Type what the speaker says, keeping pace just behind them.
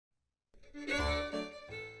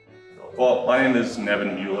Well, my name is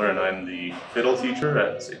Nevin Mueller and I'm the fiddle teacher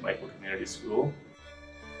at St. Michael Community School.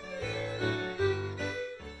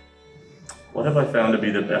 What have I found to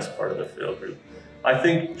be the best part of the fiddle group? I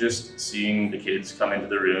think just seeing the kids come into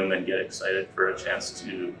the room and get excited for a chance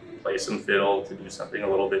to play some fiddle, to do something a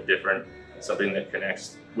little bit different, something that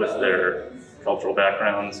connects with their cultural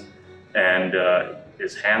backgrounds and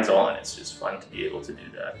is hands-on. It's just fun to be able to do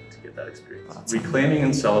that, to get that experience. Reclaiming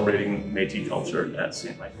and celebrating Métis culture at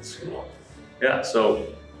St. Michael's School. Yeah, so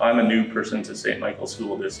I'm a new person to St. Michael's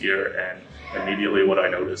School this year, and immediately what I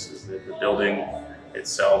noticed is that the building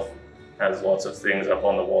itself has lots of things up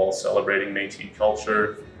on the wall celebrating Métis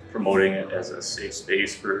culture, promoting it as a safe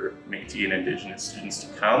space for Métis and Indigenous students to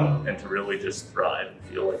come and to really just thrive and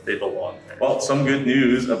feel like they belong there. Well, some good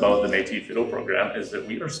news about the Métis Fiddle program is that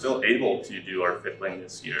we are still able to do our fiddling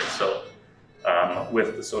this year. So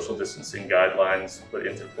with the social distancing guidelines put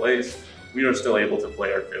into place, we are still able to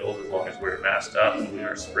play our fiddles as long as we're masked up and we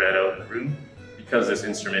are spread out in the room, because this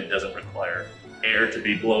instrument doesn't require air to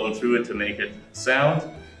be blown through it to make it sound.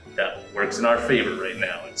 That works in our favor right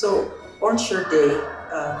now. So Orange Shirt Day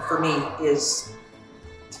for me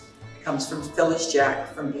comes from Phyllis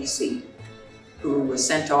Jack from BC, who was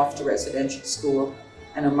sent off to residential school,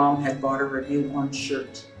 and her mom had bought her a new orange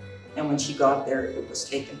shirt, and when she got there it was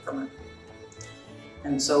taken from her.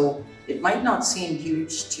 And so it might not seem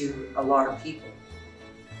huge to a lot of people,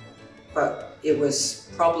 but it was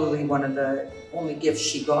probably one of the only gifts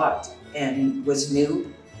she got, and was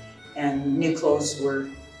new, and new clothes were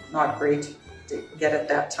not great to get at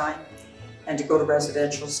that time, and to go to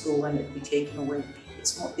residential school and it be taken away.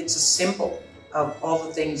 It's a symbol of all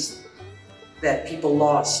the things that people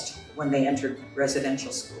lost when they entered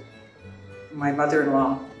residential school. My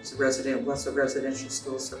mother-in-law was a residential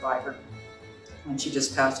school survivor, and she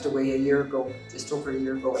just passed away a year ago, just over a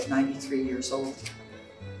year ago, at 93 years old.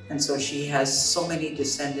 And so she has so many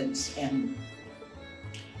descendants, and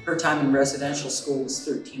her time in residential school was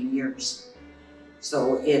 13 years.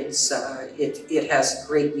 So it has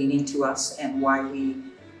great meaning to us, and why we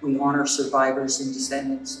honor survivors and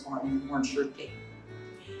descendants on Orange Shirt Day.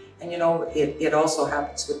 And you know, it also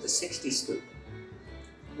happens with the 60s group.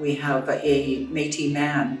 We have a Métis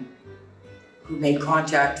man who made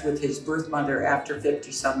contact with his birth mother after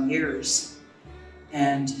 50-some years,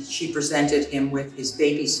 and she presented him with his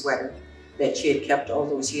baby sweater that she had kept all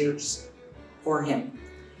those years for him.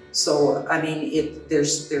 So, I mean,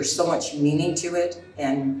 there's so much meaning to it,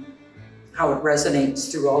 and how it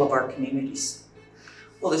resonates through all of our communities.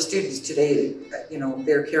 Well, the students today, you know,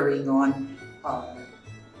 they're carrying on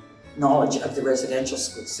knowledge of the residential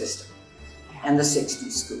school system and the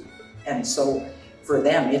 60s school. And so for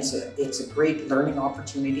them, it's a great learning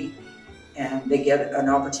opportunity, and they get an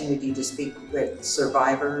opportunity to speak with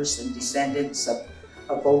survivors and descendants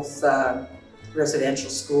of both residential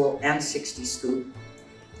school and 60s school.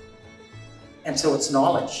 And so it's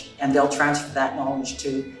knowledge, and they'll transfer that knowledge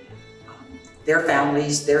to their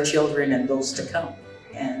families, their children, and those to come.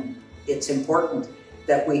 And it's important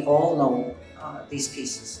that we all know these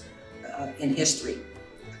pieces in history.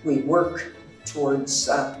 We work towards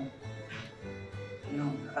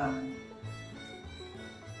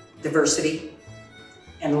diversity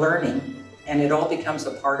and learning, and it all becomes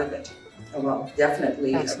a part of it. Well,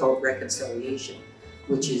 definitely about reconciliation,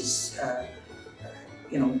 which is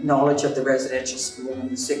knowledge of the residential school and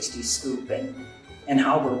the 60s scoop, and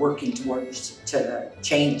how we're working towards to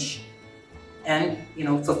change, and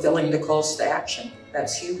fulfilling the calls to action.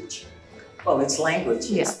 That's huge. Well, it's language.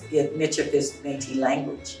 Yeah. Michif is Métis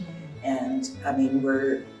language, and I mean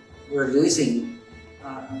we're losing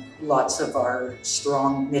lots of our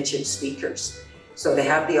strong Michif speakers. So to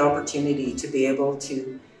have the opportunity to be able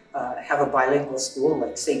to have a bilingual school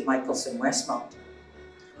like St. Michael's in Westmount,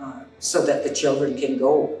 so that the children can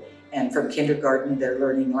go, and from kindergarten they're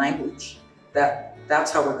learning language.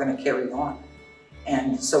 That's how we're going to carry on.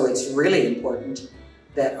 And so it's really important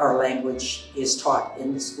that our language is taught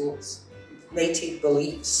in the schools. Métis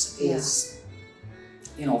beliefs is,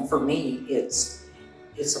 for me, it's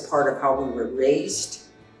a part of how we were raised,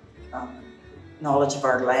 knowledge of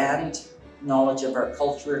our land, knowledge of our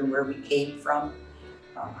culture and where we came from,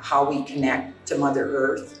 how we connect to Mother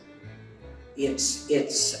Earth.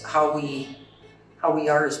 It's how we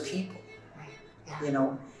are as people.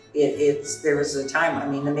 There was a time, I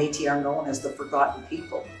mean, the Métis are known as the forgotten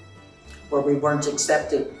people, where we weren't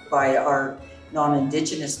accepted by our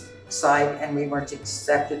non-Indigenous side, and we weren't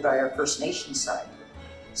accepted by our First Nation side.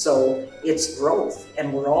 So it's growth,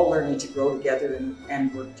 and we're all learning to grow together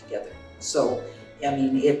and work together. So, I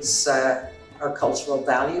mean, it's our cultural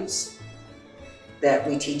values, that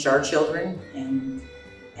we teach our children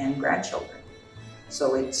and grandchildren.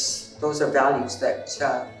 So those are values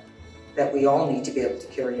that we all need to be able to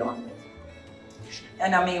carry on with.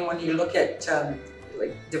 And I mean, when you look at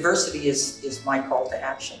like diversity is my call to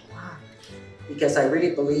action, because I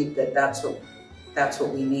really believe that that's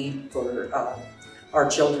what we need for our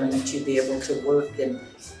children to be able to work and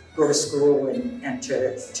go to school and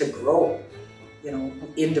to grow, you know,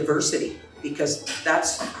 in diversity, because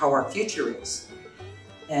that's how our future is.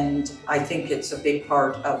 And I think it's a big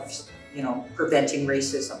part of, you know, preventing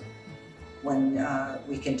racism when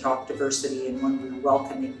we can talk diversity and when we're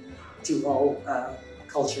welcoming to all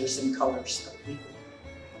cultures and colors of people.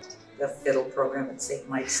 The fiddle program at St.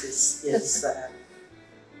 Mike's is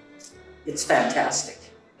it's fantastic.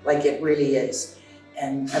 Like, it really is.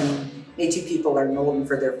 And I mean, Métis people are known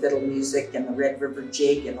for their fiddle music and the Red River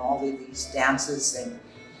Jig and all of these dances,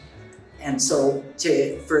 and so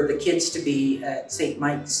for the kids to be at St.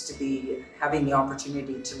 Mike's, to be having the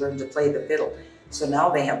opportunity to learn to play the fiddle. So now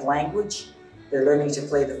they have language, they're learning to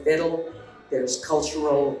play the fiddle, there's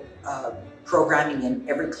cultural programming in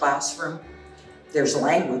every classroom, there's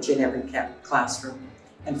language in every classroom.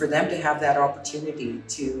 And for them to have that opportunity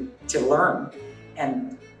to learn,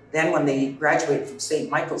 and then when they graduate from St.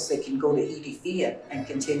 Michael's, they can go to Edifia and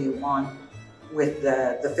continue on with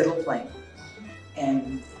the fiddle playing.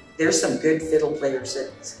 And there's some good fiddle players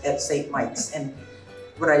at St. Mike's. And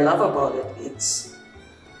what I love about it,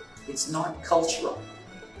 it's not cultural.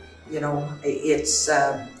 You know, it's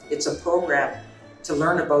a program to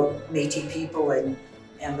learn about Métis people and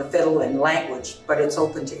the fiddle and language, but it's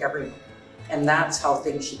open to everyone. And that's how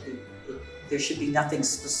things should be. There should be nothing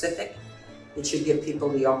specific. It should give people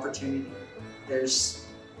the opportunity. There's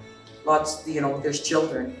lots, you know, there's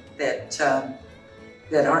children that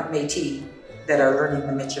aren't Métis that are learning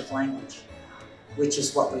the Michif language, which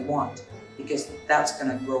is what we want, because that's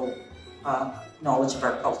going to grow knowledge of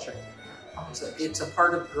our culture. So it's a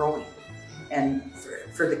part of growing. And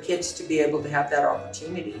for the kids to be able to have that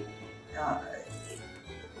opportunity,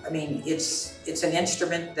 I mean, it's an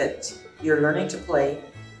instrument that you're learning to play.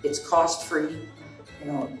 It's cost-free.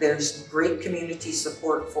 You know, there's great community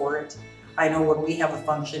support for it. I know when we have a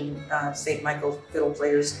function, St. Michael fiddle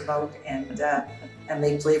players come out and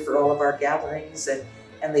they play for all of our gatherings,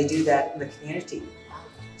 and they do that in the community.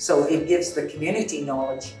 So it gives the community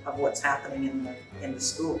knowledge of what's happening in the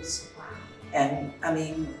schools. And I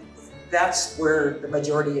mean, that's where the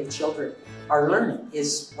majority of children are learning,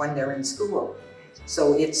 is when they're in school.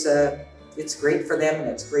 So it's great for them, and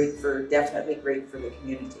it's definitely great for the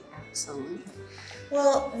community. Absolutely.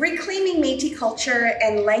 Well, reclaiming Métis culture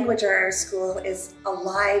and language at our school is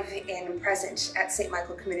alive and present at St.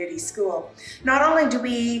 Michael Community School. Not only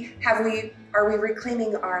are we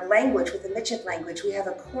reclaiming our language with the Michif language, we have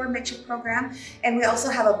a core Michif program, and we also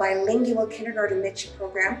have a bilingual kindergarten Michif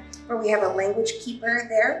program where we have a language keeper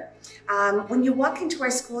there. When you walk into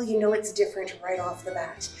our school, you know it's different right off the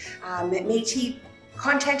bat. Métis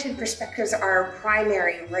content and perspectives are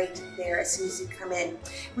primary right there as soon as you come in.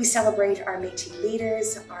 We celebrate our Métis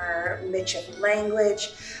leaders, our Michif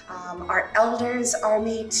language, our elders are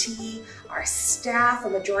Métis, our staff, a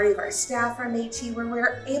majority of our staff are Métis, where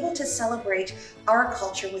we're able to celebrate our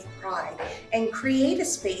culture with pride and create a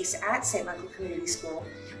space at St. Michael Community School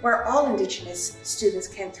where all Indigenous students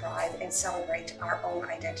can thrive and celebrate our own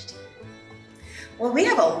identity. Well, we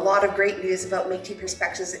have a lot of great news about Métis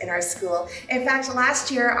perspectives in our school. In fact,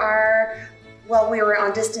 last year, while we were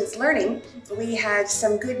on distance learning, we had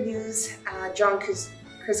some good news. John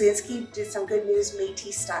Krasinski did some good news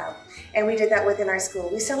Métis style, and we did that within our school.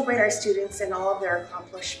 We celebrate our students and all of their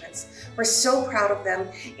accomplishments. We're so proud of them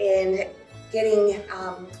in getting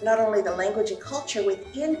not only the language and culture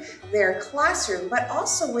within their classroom, but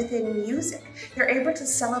also within music. They're able to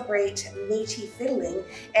celebrate Métis fiddling,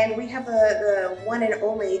 and we have the one and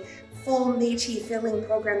only full Métis fiddling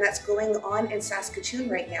program that's going on in Saskatoon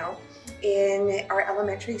right now in our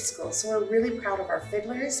elementary school. So we're really proud of our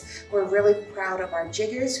fiddlers. We're really proud of our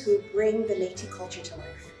jiggers who bring the Métis culture to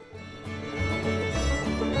life.